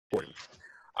All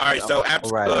right, so after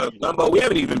right. Gumbo, we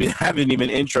haven't even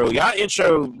intro. Y'all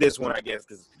intro this one, I guess,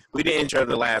 because we didn't intro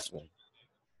the last one.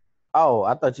 Oh,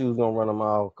 I thought you was gonna run them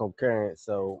all concurrent.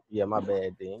 So yeah, my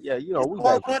bad then. Yeah, you know we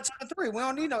back. 1, 2, 3. We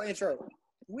don't need no intro.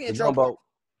 We The intro. Gumbo. All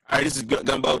right, this is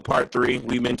Gumbo Part 3.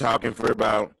 We've been talking for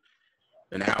about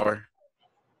an hour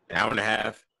and a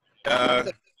half.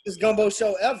 This Gumbo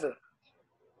show ever.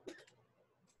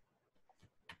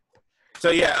 So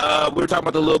yeah, we were talking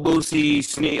about the Lil Boosie.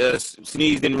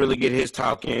 Sneeze didn't really get his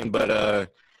talk in,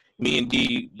 but me and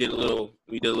D did a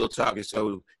little talking.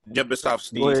 So jump us off,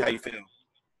 Sneeze. How you feel?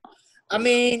 I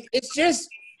mean, it's just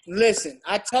listen.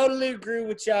 I totally agree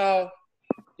with y'all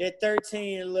that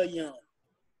 13 is a little young.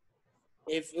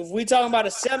 If we talking about a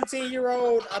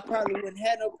 17-year-old, I probably wouldn't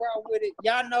have no problem with it.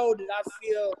 Y'all know that I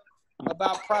feel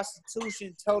about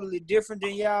prostitution totally different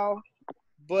than y'all,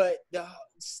 but the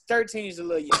 13 is a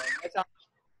little young. That's all.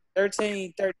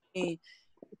 13,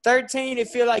 it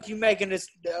feel like you making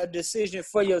a decision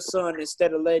for your son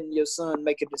instead of letting your son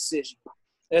make a decision.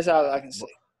 That's all I can say.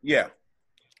 Yeah.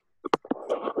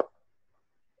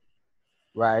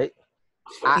 Right.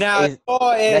 Now, as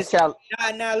far as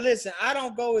now, listen. I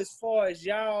don't go as far as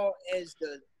y'all as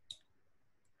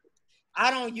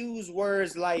I don't use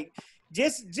words like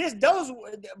just those,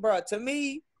 bro. To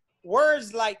me,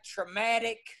 words like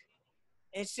traumatic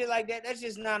and shit like that. That's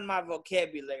just not in my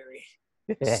vocabulary.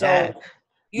 So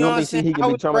you know what I'm saying? He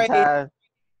can be traumatized.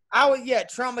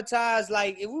 Traumatized.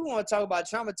 Like if we want to talk about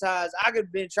traumatized, I could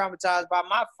have been traumatized by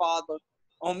my father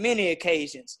on many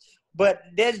occasions. But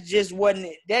that just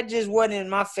wasn't in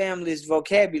my family's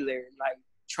vocabulary. Like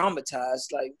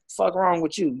traumatized, like fuck wrong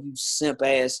with you, you simp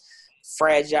ass,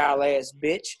 fragile ass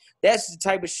bitch. That's the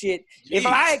type of shit. Jeez. If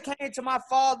I had came to my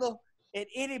father at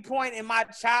any point in my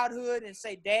childhood and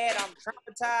say, "Dad, I'm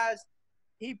traumatized,"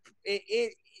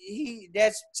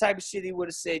 that's the type of shit he would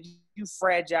have said. You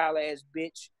fragile ass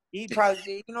bitch. He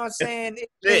probably, you know what I'm saying?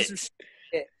 Some shit.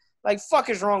 Like, fuck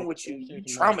is wrong with you? You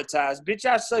traumatized. Bitch,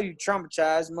 I saw you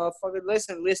traumatized, motherfucker.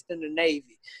 Listen in the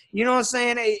Navy. You know what I'm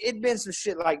saying? It been some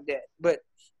shit like that. But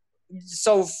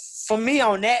so for me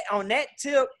on that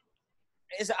tip,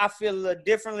 I feel a little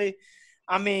differently.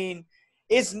 I mean,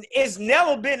 it's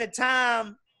never been a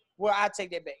time where I take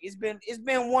that back. It's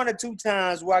been 1 or 2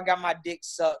 times where I got my dick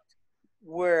sucked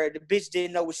where the bitch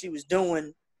didn't know what she was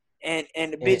doing and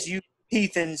the bitch used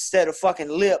teeth instead of fucking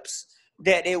lips.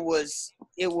 That it was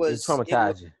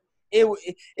traumatizing. It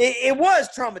was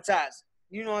traumatizing.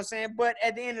 You know what I'm saying? But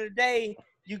at the end of the day,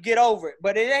 you get over it.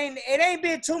 But it ain't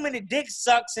been too many dick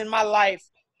sucks in my life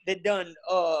that done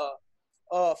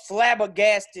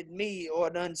flabbergasted me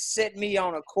or done set me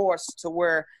on a course to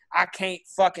where I can't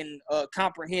fucking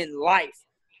comprehend life.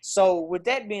 So with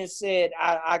that being said,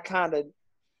 I kind of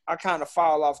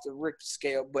fall off the Richter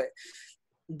scale, but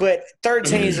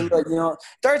 13 is a little young.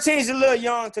 13 is a little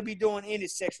young to be doing any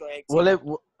sexual activity.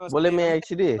 Well, let me ask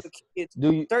you this: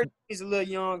 13 is a little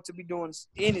young to be doing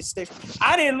any sexual.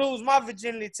 I didn't lose my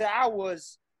virginity till I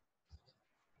was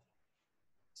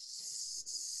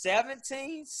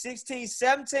 16,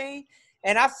 17,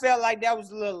 and I felt like that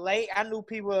was a little late. I knew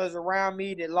people was around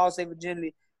me that lost their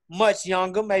virginity much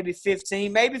younger, maybe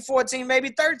 15, maybe 14, maybe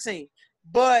 13.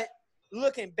 But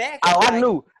looking back, I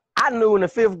knew in the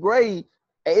 5th grade.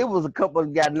 It was a couple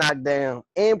that got knocked down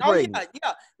and pregnant.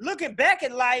 Yeah. Looking back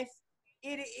at life,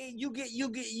 you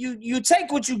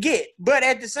take what you get. But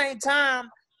at the same time,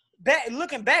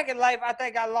 looking back at life, I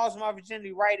think I lost my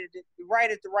virginity right at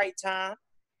the right time.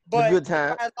 But good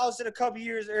time. If I lost it a couple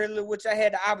years earlier, which I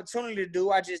had the opportunity to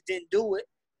do, I just didn't do it.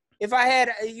 If I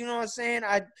had, you know what I'm saying,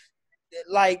 until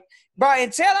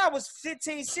I was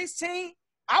 15, 16,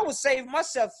 I was saving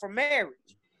myself for marriage.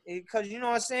 Because, you know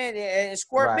what I'm saying, and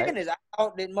squirt business, I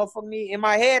thought that motherfucker me, in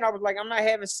my head, I was like, I'm not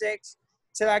having sex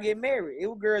till I get married. It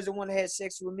was girls that want to have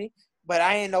sex with me, but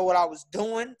I didn't know what I was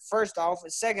doing, first off,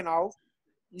 and second off,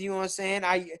 you know what I'm saying?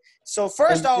 I didn't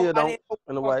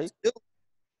know what I was doing.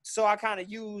 So I kind of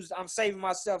I'm saving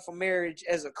myself for marriage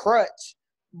as a crutch.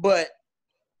 But,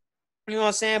 you know what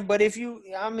I'm saying? But if you,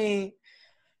 I mean,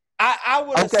 I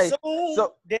would assume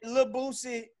that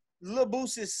Lil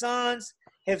Boosie's sons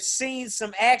have seen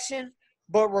some action,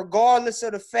 but regardless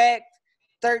of the fact,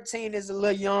 13 is a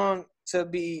little young to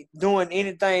be doing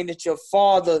anything that your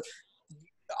father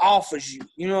offers you.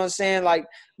 You know what I'm saying? Like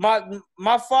my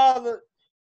father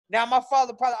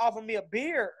probably offered me a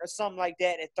beer or something like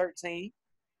that at 13.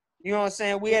 You know what I'm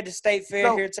saying? We had the state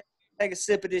fair here, take a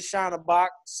sip of this Shiner Bock,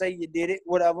 say you did it,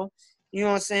 whatever. You know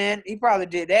what I'm saying? He probably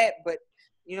did that, but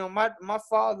you know, my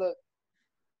father's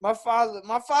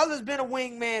been a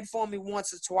wingman for me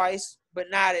once or twice, but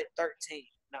not at 13.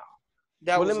 No.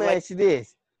 Let me ask you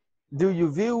this. Do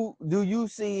you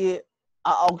see it?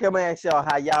 Okay, I'm gonna ask y'all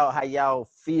how y'all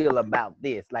feel about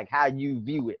this, like how you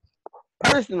view it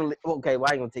personally. Okay, well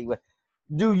I ain't gonna tell you what.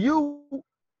 Do you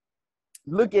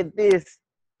look at this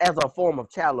as a form of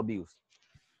child abuse?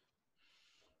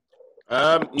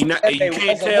 You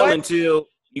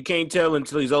can't tell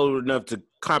until he's old enough to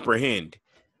comprehend.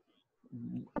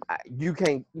 You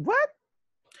can't what?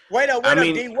 Wait up,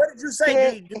 D. What did you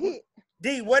say, D?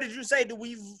 D, what did you say? Do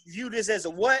we view this as a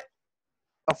what?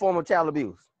 A form of child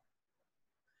abuse.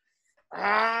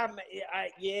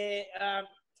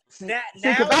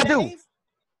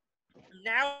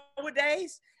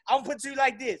 Nowadays, I'm gonna put it to you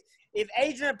like this: if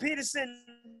Adrian Peterson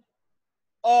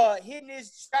hitting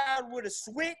his child with a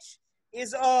switch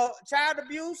is child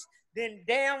abuse, then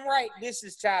damn right this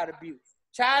is child abuse.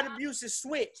 Child abuse is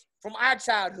switched from our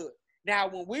childhood. Now,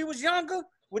 when we was younger,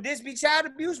 would this be child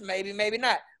abuse? Maybe, maybe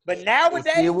not. But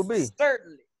nowadays, it will be.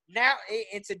 Certainly. Now,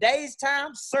 in today's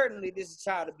time, certainly this is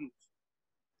child abuse.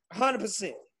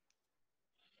 100%.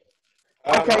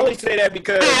 I only say that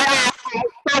because.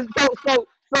 So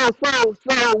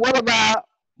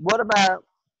what about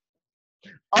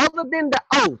other than the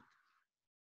oath?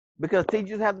 Because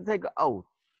teachers have to take an oath.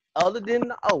 Other than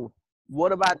the oath,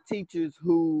 what about teachers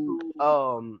who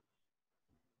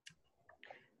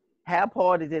have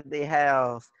parties at their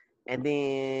house and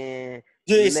then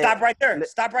Stop right there.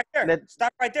 Stop right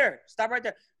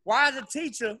there. Why is a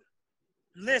teacher?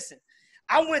 Listen,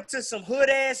 I went to some hood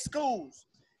ass schools.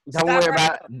 Don't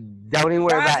even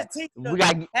worry about it. We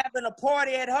got having a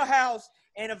party at her house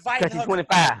and inviting her.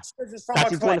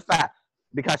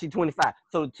 Because she's 25.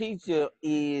 So the teacher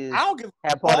is I don't give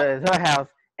have party at her house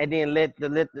and then let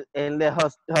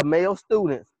her male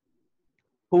students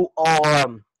who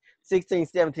are 16,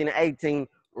 17, and 18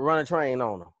 run a train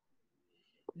on them.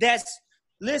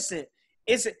 Listen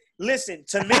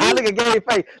to me. Look at Gabe's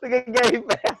face.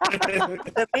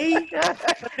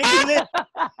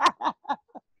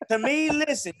 To me,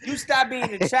 listen, you stop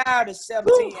being a child at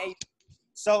 17, 18,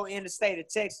 so in the state of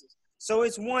Texas. So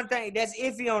it's one thing that's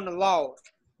iffy on the law.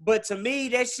 But to me,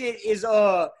 that shit is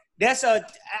I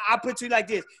put it to you like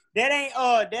this. That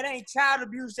ain't child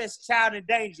abuse, that's child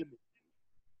endangerment.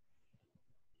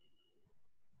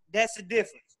 That's the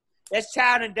difference. That's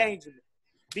child endangerment.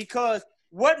 Because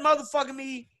what motherfucking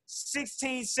me,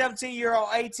 16, 17-year-old,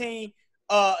 18,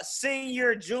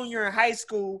 senior, junior in high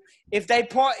school, if they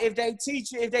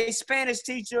teacher, if they Spanish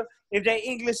teacher, if they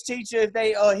English teacher, if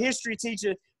they history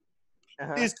teacher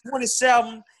is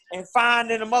 27 and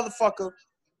finding a motherfucker,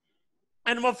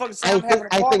 and the motherfucker say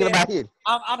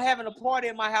I'm having a party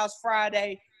at my house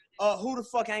Friday. Who the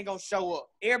fuck ain't gonna show up?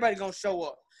 Everybody gonna show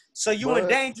up. So you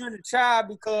endangering the child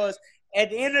because at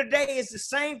the end of the day, it's the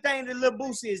same thing that Lil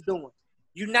Boosie is doing.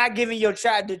 You're not giving the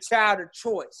child a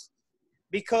choice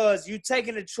because you're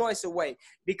taking the choice away.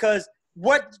 Because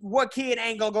what kid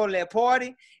ain't gonna go to that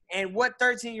party, and what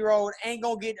 13-year-old ain't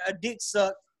gonna get a dick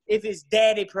sucked if his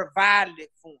daddy provided it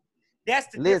for him? That's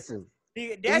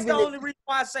the only reason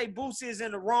why I say Boosie is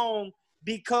in the wrong,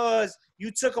 because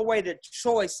you took away the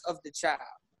choice of the child.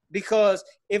 Because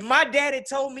if my daddy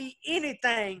told me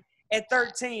anything at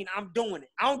 13, I'm doing it.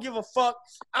 I don't give a fuck.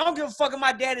 I don't give a fuck if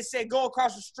my daddy said go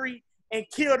across the street and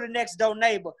kill the next door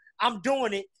neighbor. I'm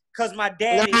doing it because my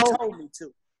daddy told me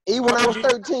to. Even when I was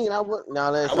 13, I wasn't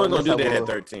gonna do that at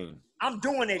 13. I'm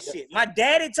doing that shit. My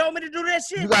daddy told me to do that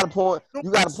shit. You got a point,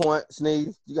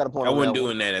 Sneeze. You got a point. I wasn't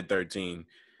doing that at 13.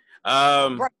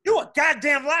 Bro, you a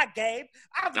goddamn lie, Gabe.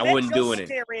 I wasn't doing it.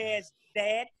 Scary ass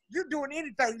dad. You're doing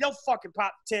anything your fucking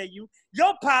pop tell you.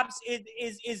 Your pops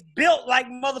is built like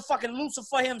motherfucking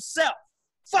Lucifer himself.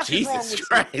 Fucking wrong with Jesus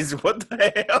Christ, what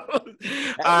the hell?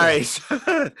 All right.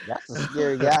 That's a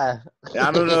scary guy.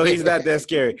 I don't know. He's not that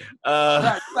scary.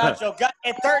 At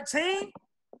 13?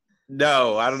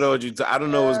 No, I don't know I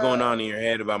don't know what's going on in your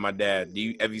head about my dad.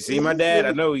 Have you seen my dad?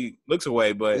 I know he looks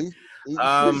away, but he's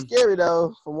pretty scary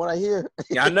though, from what I hear.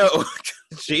 Yeah, I know.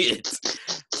 Shit.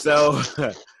 So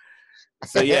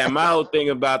yeah, my whole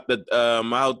thing about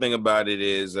it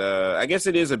is I guess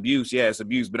it is abuse. Yeah, it's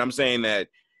abuse, but I'm saying that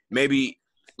maybe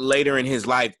later in his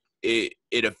life it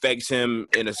affects him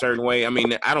in a certain way. I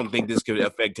mean, I don't think this could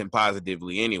affect him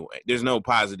positively anyway. There's no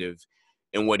positive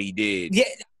in what he did. Yeah,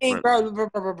 bro.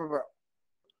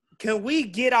 Can we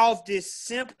get off this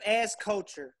simp ass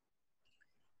culture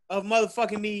of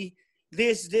motherfucking me?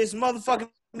 This motherfucking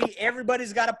me.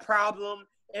 Everybody's got a problem.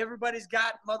 Everybody's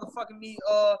got motherfucking me.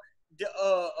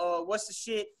 What's the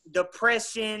shit?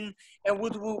 Depression and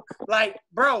woo. Like,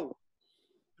 bro,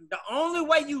 the only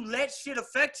way you let shit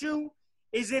affect you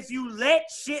is if you let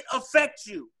shit affect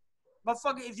you.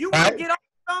 Motherfucker, if you want to get off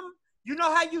something, you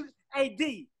know how you. Hey,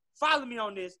 D, follow me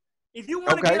on this. If you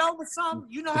want to get over something,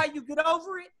 you know how you get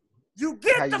over it? You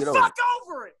get the fuck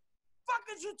over it. Fuck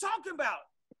is you talking about?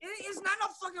 It's not no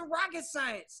fucking rocket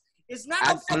science. It's not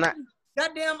no fucking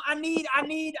goddamn. I need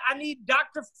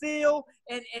Dr. Phil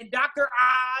and Dr.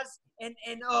 Oz and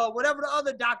whatever the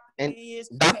other doctor is.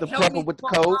 Dr. Pepper with the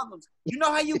code. Problems. You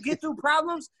know how you get through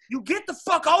problems? You get the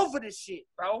fuck over this shit,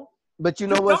 bro. But you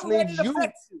know what, Sneeze?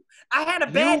 I had a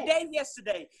bad day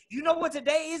yesterday. You know what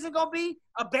today isn't gonna be?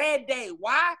 A bad day.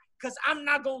 Why? Because I'm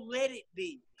not gonna let it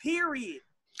be. Period.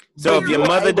 So if your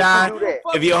mother died,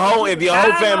 if your whole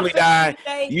family died,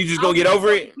 you just gonna get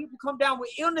over it? People come down with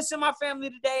illness in my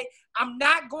family today. I'm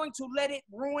not going to let it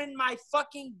ruin my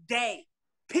fucking day.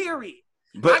 Period.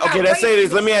 But okay, let's say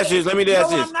this. Let me ask you this. Let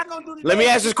me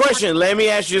ask this question. Let me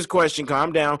ask you this question.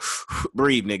 Calm down.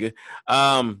 Breathe, nigga.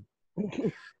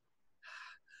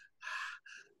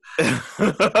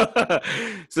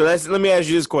 So let me ask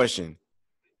you this question.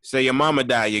 Say your mama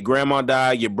died, your grandma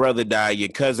died, your brother died, your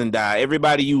cousin died,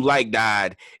 everybody you like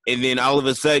died, and then all of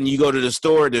a sudden you go to the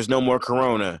store, there's no more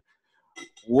corona.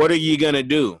 What are you gonna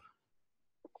do?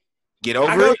 Get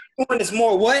over it? There's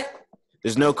more what?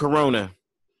 There's no corona.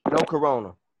 No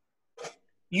corona.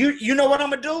 You know what I'm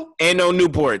gonna do? And no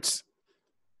Newports.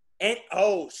 And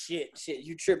oh shit,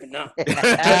 you tripping now. But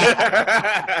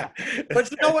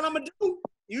you know what I'm gonna do?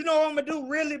 You know what I'm gonna do,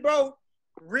 really, bro?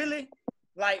 Really?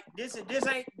 Like this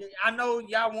ain't. I know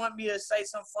y'all want me to say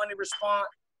some funny response,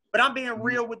 but I'm being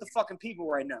real with the fucking people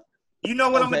right now. You know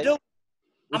what I'm gonna do?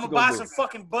 I'm gonna buy some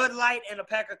fucking Bud Light and a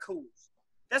pack of Cools.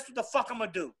 That's what the fuck I'm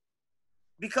gonna do.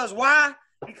 Because why?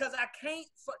 Because I can't.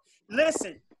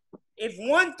 Listen, if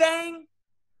one thing,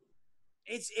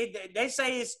 they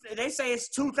say it's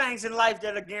two things in life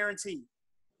that are guaranteed: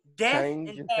 death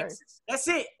and taxes. That's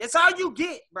it. That's all you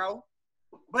get, bro.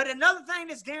 But another thing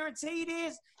that's guaranteed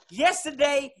is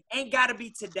yesterday ain't got to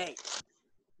be today.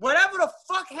 Whatever the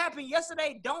fuck happened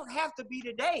yesterday don't have to be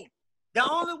today. The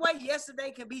only way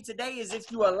yesterday can be today is if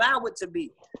you allow it to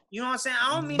be. You know what I'm saying?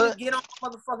 I don't mean to get on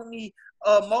motherfucking me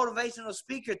motivational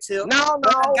speaker tip. No.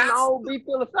 Be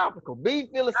philosophical. Be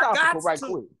philosophical right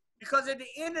quick. Because at the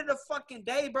end of the fucking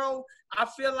day, bro, I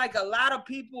feel like a lot of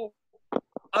people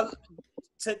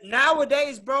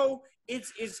nowadays, bro,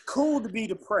 it's cool to be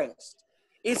depressed.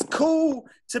 It's cool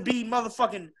to be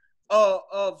motherfucking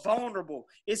vulnerable.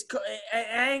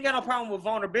 I ain't got no problem with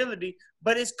vulnerability,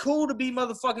 but it's cool to be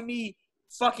motherfucking me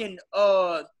fucking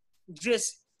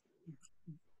just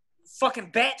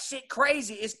fucking batshit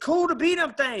crazy. It's cool to be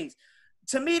them things.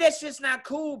 To me, that's just not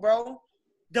cool, bro.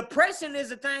 Depression is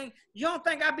a thing. You don't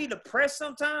think I be depressed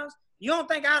sometimes? You don't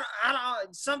think I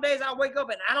some days I wake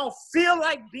up and I don't feel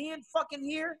like being fucking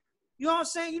here? You know what I'm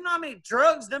saying? You know how many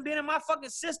drugs done been in my fucking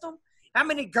system? How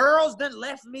many girls done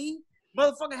left me?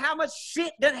 Motherfucking how much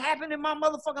shit done happened in my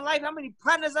motherfucking life? How many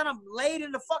partners that I'm laid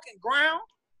in the fucking ground?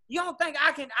 You don't think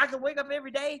I can wake up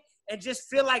every day and just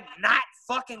feel like not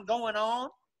fucking going on?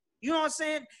 You know what I'm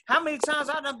saying? How many times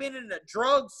I done been in a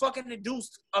drug fucking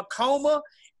induced a coma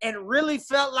and really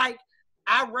felt like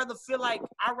I'd rather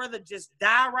just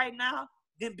die right now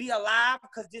than be alive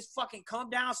because this fucking come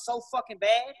down so fucking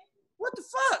bad? What the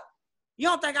fuck? You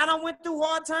don't think I done went through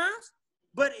hard times?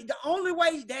 But the only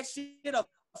way that shit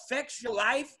affects your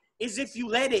life is if you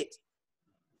let it.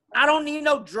 I don't need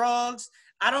no drugs.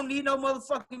 I don't need no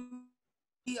motherfucking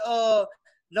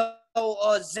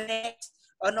Xanax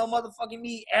or no motherfucking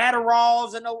me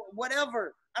Adderalls or no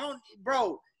whatever.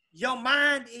 Bro. Your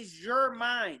mind is your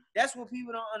mind. That's what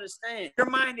people don't understand. Your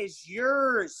mind is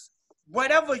yours.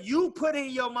 Whatever you put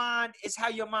in your mind is how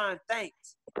your mind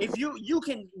thinks. If you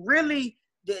can really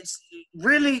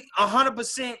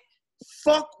 100%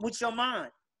 fuck with your mind.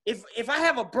 If I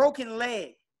have a broken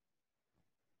leg,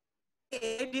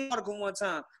 I did an article one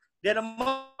time that a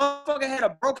motherfucker had a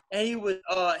broken and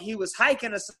he was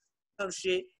hiking or some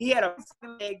shit. He had a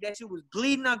leg that shit was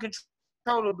bleeding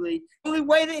uncontrollably. The only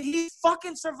way that he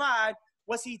fucking survived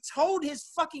was he told his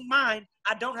fucking mind,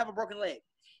 I don't have a broken leg.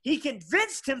 He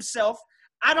convinced himself,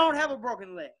 I don't have a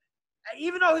broken leg.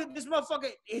 Even though this motherfucker,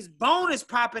 his bone is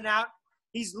popping out,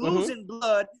 he's losing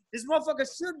blood, this motherfucker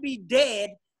should be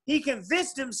dead. He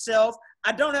convinced himself,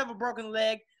 I don't have a broken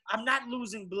leg. I'm not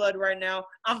losing blood right now.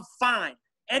 I'm fine.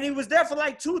 And he was there for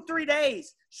like 2-3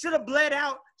 days. Should have bled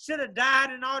out, should have died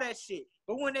and all that shit.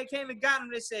 But when they came and got him,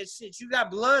 they said, shit, you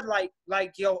got blood like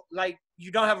you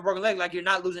don't have a broken leg, like you're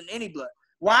not losing any blood.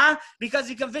 Why? Because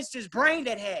he convinced his brain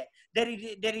that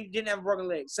he didn't have a broken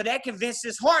leg. So that convinced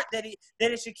his heart that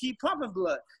it should keep pumping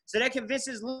blood. So that convinced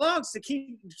his lungs to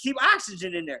keep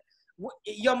oxygen in there.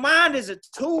 Your mind is a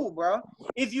tool, bro.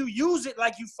 If you use it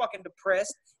like you fucking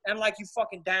depressed and like you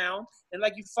fucking down and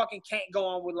like you fucking can't go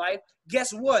on with life,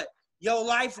 guess what? Your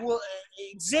life will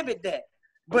exhibit that.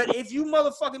 But if you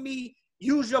motherfucking me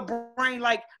use your brain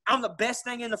like I'm the best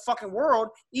thing in the fucking world,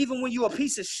 even when you a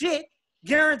piece of shit,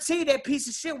 guarantee that piece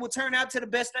of shit will turn out to the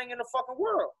best thing in the fucking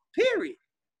world. Period.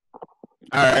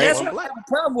 All right. That's why I have a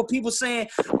problem with people saying,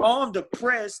 "Oh, I'm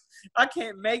depressed. I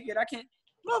can't make it. I can't."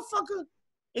 Motherfucker,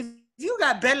 if you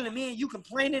got better than me and you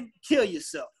complaining, kill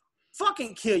yourself.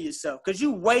 Fucking kill yourself, because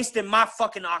you wasting my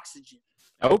fucking oxygen.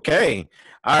 Okay.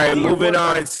 All right, moving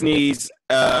on, Sneeze.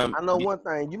 I know one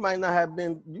thing. You might not have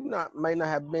been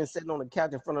sitting on the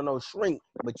couch in front of no shrink,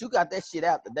 but you got that shit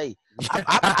out today.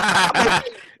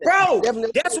 Bro,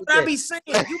 that's what I be saying.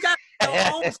 You got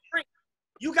your own shrink.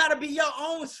 You got to be your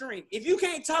own shrink. If you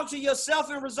can't talk to yourself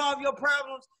and resolve your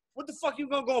problems, what the fuck you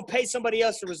gonna go and pay somebody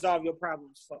else to resolve your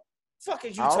problems for? Fuck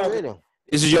is you talking about?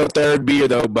 This is your third beer,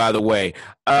 though, by the way.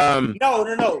 No,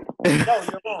 you're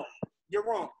wrong. You're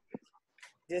wrong.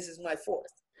 This is my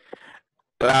fourth.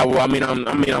 Well, I mean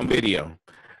on video.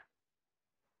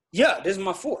 Yeah, this is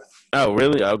my fourth. Oh,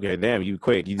 really? Okay, damn, you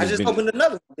quick. I just opened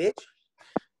another one, bitch.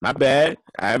 My bad.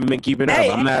 I haven't been keeping up.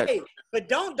 I'm not. Hey, but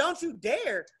don't you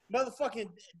dare, motherfucking,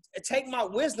 take my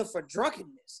wisdom for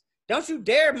drunkenness. Don't you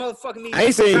dare, motherfucking me. I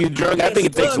ain't saying you drunk. I think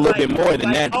it takes a little bit more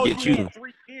than that to get you. Had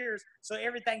 3 beers, so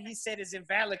everything he said is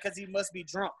invalid because he must be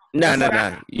drunk.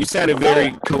 No. You sounded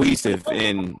very cohesive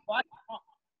and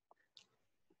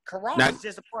Corona's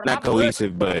just a part of not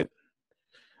cohesive, but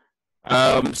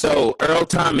so Earl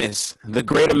Thomas, the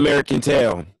Great American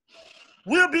Tale,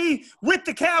 will be with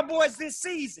the Cowboys this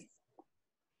season.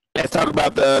 Let's talk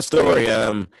about the story.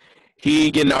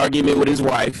 He get in an argument with his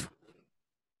wife.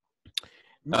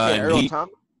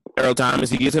 Earl Thomas.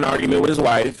 He gets in an argument with his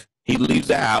wife. He leaves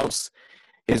the house.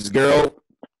 His girl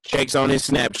checks on his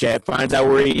Snapchat, finds out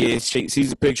where he is. She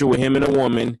sees a picture with him and a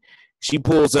woman. She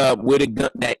pulls up with a gun,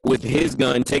 with his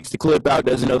gun, takes the clip out,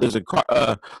 doesn't know there's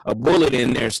a bullet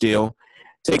in there still.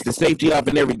 Takes the safety off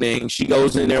and everything. She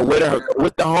goes in there with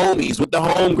the homies, with the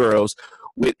homegirls.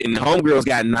 And the homegirls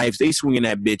got knives. They swinging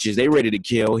at bitches. They ready to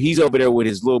kill. He's over there with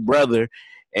his little brother.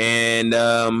 And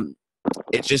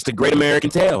it's just a Great American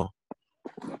Tale.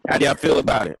 How do y'all feel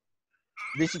about it?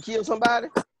 Did she kill somebody?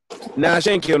 Nah,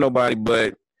 she ain't kill nobody,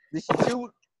 but... Did she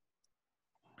shoot?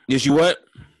 Did she what?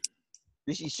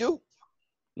 Did she shoot?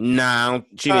 Nah,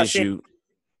 she didn't shoot.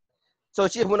 So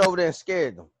she went over there and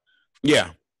scared them? Yeah.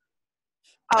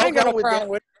 I ain't got no problem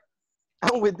with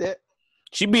it. I'm with that.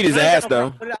 She beat his ass,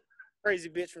 though. Crazy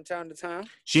bitch from time to time.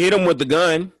 She hit him with the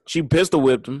gun. She pistol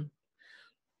whipped him.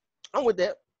 I'm with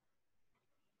that.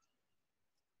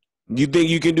 You think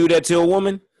you can do that to a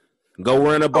woman? Go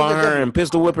run up on her and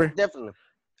pistol whip her? Definitely.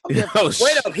 Oh,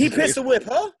 wait up, he pistol whipped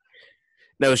her?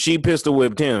 No, she pistol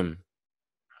whipped him.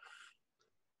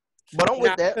 But I'm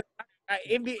with that.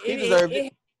 He deserved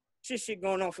it. Shit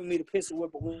going on for me to pistol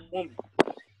whip a woman.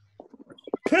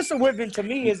 Pistol whipping to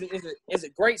me is a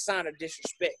great sign of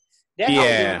disrespect.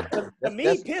 To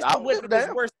me, pistol whipping is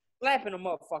worse than slapping a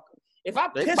motherfucker. If I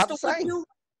pistol whip you,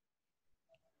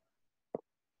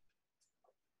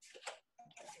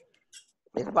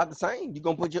 it's about the same.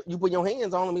 You put your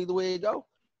hands on them either way it go.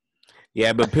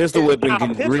 Yeah, but pistol whipping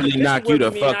can really knock you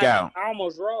the fuck out. I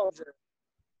almost robbed her.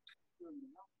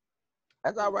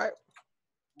 That's all right.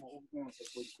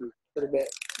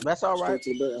 That's all right.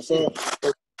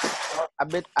 I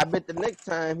bet the next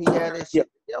time he had that shit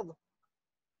together.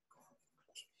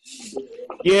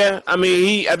 Yeah, I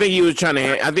mean, I think he was trying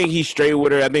to. I think he's straight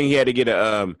with her. I think he had to get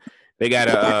a. They got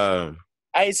a.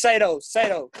 Hey, Sato,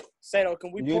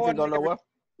 can we pause? Don't know what?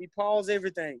 We pause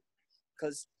everything,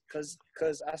 cause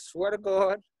I swear to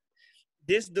God,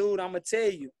 this dude, I'm gonna tell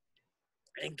you,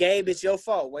 and Gabe, it's your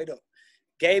fault. Wait up,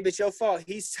 Gabe, it's your fault.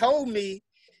 He's told me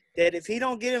that if he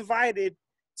don't get invited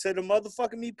to the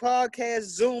motherfucking Me podcast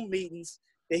Zoom meetings,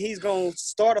 that he's gonna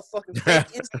start a fucking fake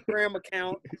Instagram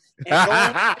account and go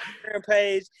on the Instagram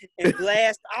page and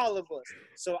blast all of us.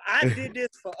 So I did this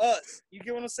for us. You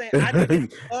get what I'm saying? I did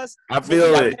this for us. I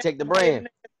feel it. Take the brand.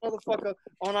 Motherfucker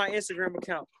on our Instagram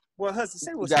account. Well, Husky,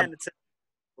 say what's happening to.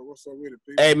 What's up with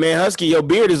it, Hey man, Husky, your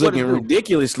beard is looking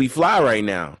ridiculously fly right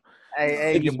now.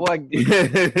 Hey, your boy. This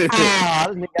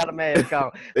nigga got a mask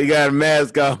on. They got a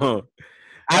mask on.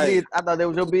 I thought that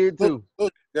was your beard too.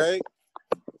 Okay.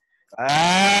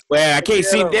 Well, I can't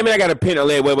see. Damn it, I got a pin.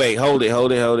 Wait. Hold it.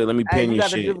 Let me pin you your got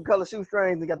shit. the different color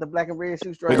shoestrings. You got the black and red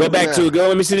shoestrings. Go back to it. Go.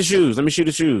 Let me see the shoes. Let me shoot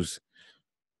the shoes.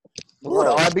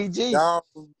 What, RBG?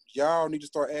 Y'all need to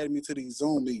start adding me to these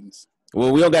Zoom meetings.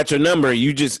 Well, we don't got your number.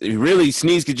 You just really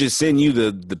Sneeze could just send you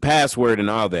the password and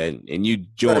all that, and you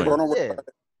join. Hey, bro,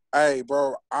 hey,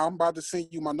 bro, I'm about to send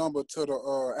you my number to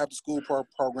the after school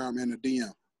program in the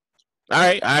DM. All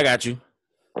right, I got you.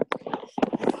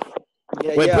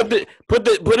 Yeah, Wait, yeah. put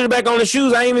it back on the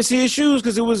shoes. I didn't even see his shoes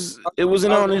because it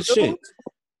wasn't on his shit.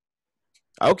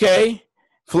 Okay,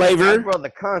 Flavor. That brother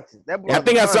conscious. I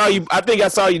think I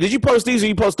saw you. Did you post these or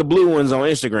you post the blue ones on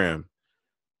Instagram?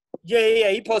 Yeah.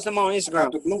 He posted them on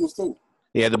Instagram. The blue ones too.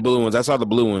 Yeah, the blue ones. I saw the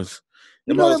blue ones.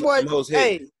 You know that boy.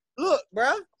 Hey, look,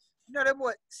 bro. You know that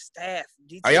boy. Staff.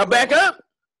 Are y'all back up?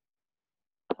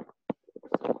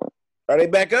 Are they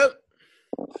back up?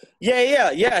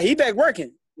 Yeah. He back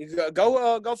working.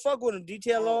 Go fuck with him.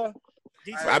 Detail.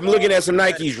 I'm looking at some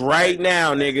Nikes right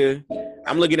now, nigga.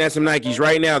 I'm looking at some Nikes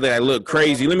right now that look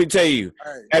crazy. Let me tell you.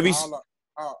 Hey, have you?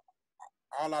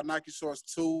 All our Nike shorts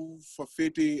 2 for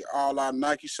 $50. All our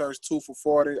Nike shirts 2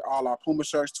 for $40. All our Puma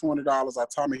shirts $20. Our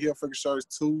Tommy Hilfiger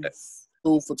shirts 2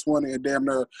 for $20, and damn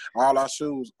near all our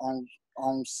shoes on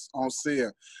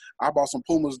sale. I bought some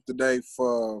Pumas today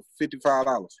for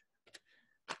 $55.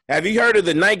 Have you heard of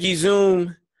the Nike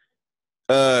Zoom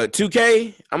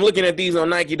 2K? I'm looking at these on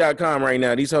Nike.com right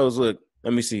now. These hoes look.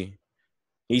 Let me see.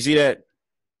 You see that?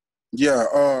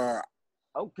 Yeah.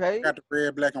 Okay. Got the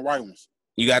red, black, and white ones.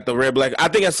 You got the red, black. I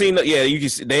think I seen. Yeah, you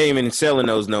can. They ain't even selling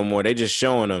those no more. They just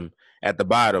showing them at the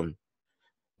bottom.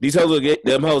 These hoes look.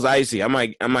 Them hoes icy. I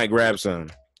might grab some.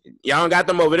 Y'all don't got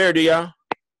them over there, do y'all?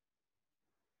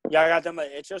 Y'all got them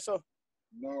at HSO?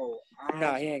 No.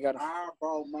 Nah, he ain't got them. I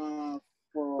bought mine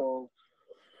for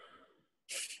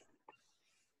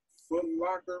Foot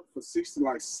Locker for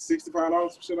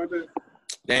 $65, shit like that.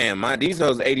 Damn, these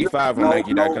hoes 85 on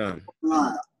Nike.com.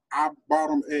 No, I bought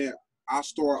them at our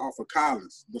store off of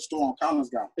Collins. The store on Collins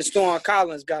got them. The store on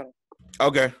Collins got them.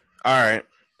 Okay, all right.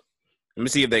 Let me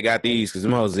see if they got these because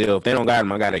them hoes ill. If they don't got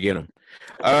them, I gotta get them.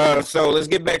 So let's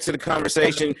get back to the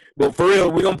conversation. But for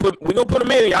real, we gonna put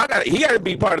him in. He gotta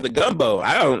be part of the gumbo.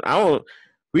 I don't.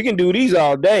 We can do these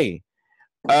all day.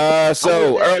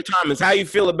 So Earl Thomas, how you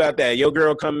feel about that? Your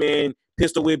girl come in,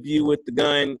 pistol whip you with the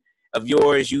gun of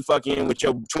yours. You fucking with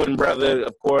your twin brother,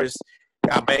 of course.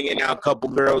 Y'all banging out a couple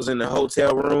girls in the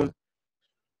hotel room.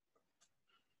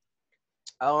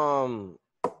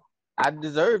 I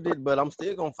deserved it, but I'm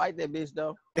still gonna fight that bitch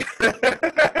though.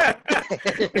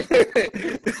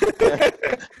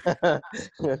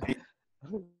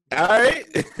 All right.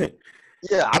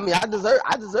 Yeah, I mean, I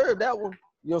deserve that one.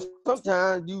 You know,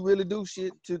 sometimes you really do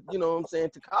shit to, you know what I'm saying,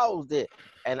 to cause that.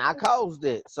 And I caused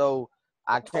that. So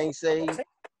I can't say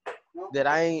that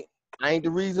I ain't the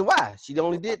reason why. She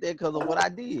only did that because of what I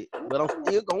did. But I'm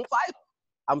still gonna fight her.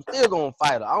 I'm still gonna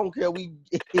fight her. I don't care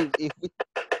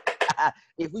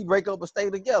if we break up and stay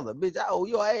together. Bitch, I owe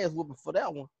your ass whooping for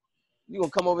that one. You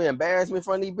gonna come over and embarrass me in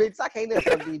front of these bitches? I can't never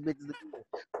fuck these bitches again.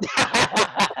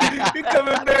 You come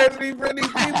embarrass me in front of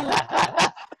these people?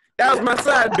 That was my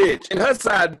side bitch. And her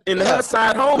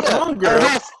side home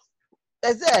girl.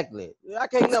 Exactly. I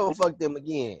can't never fuck them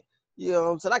again. You know what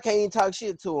I'm saying? I can't even talk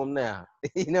shit to them now.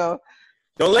 You know?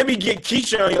 Don't let me get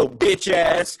Keisha on your bitch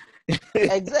ass.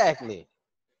 Exactly.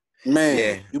 Man,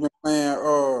 yeah. You've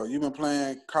been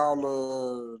playing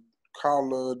Call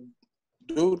of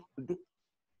Duty.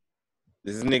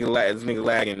 This nigga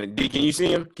lagging. D, can you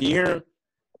see him? Can you hear him?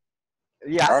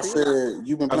 Yeah, I said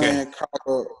you've been playing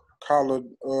Call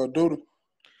of Duty.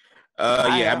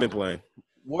 Yeah, I've been playing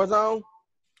Warzone.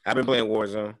 I've been playing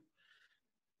Warzone.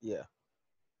 Yeah.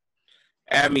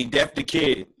 Add me, Death the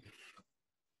Kid.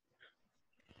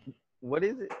 What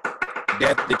is it?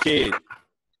 Death the Kid.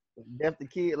 Death the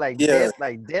Kid, like death,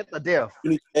 like death or death?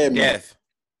 Death.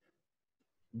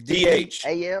 DH.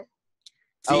 AM?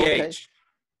 TH.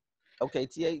 Okay,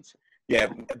 TH. Yeah,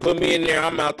 put me in there.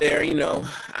 I'm out there. You know,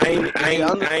 I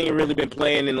ain't really been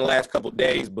playing in the last couple of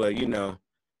days, but you know,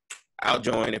 I'll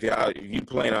join if you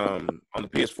playing on the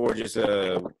PS4. Just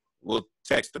we'll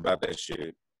text about that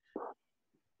shit.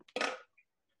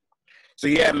 So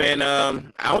yeah, man.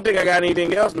 I don't think I got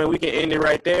anything else, man. We can end it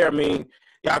right there. I mean,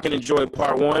 y'all can enjoy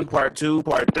part 1, part 2,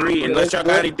 part 3, unless y'all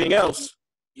got anything else.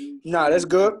 Nah, that's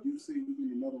good. You see, we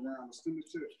need another round of stupid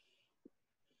shit.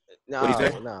 No, What'd you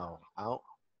say? no, I don't.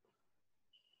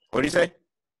 What'd you say?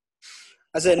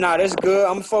 I said, nah, that's good.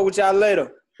 I'm gonna fuck with y'all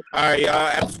later. All right, y'all.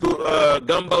 After school,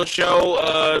 Gumbo Show.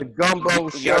 The Gumbo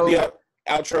Show. Got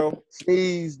the outro.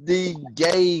 Sneeze D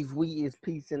Gave. We is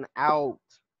peacing out.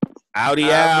 Outie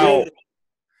out.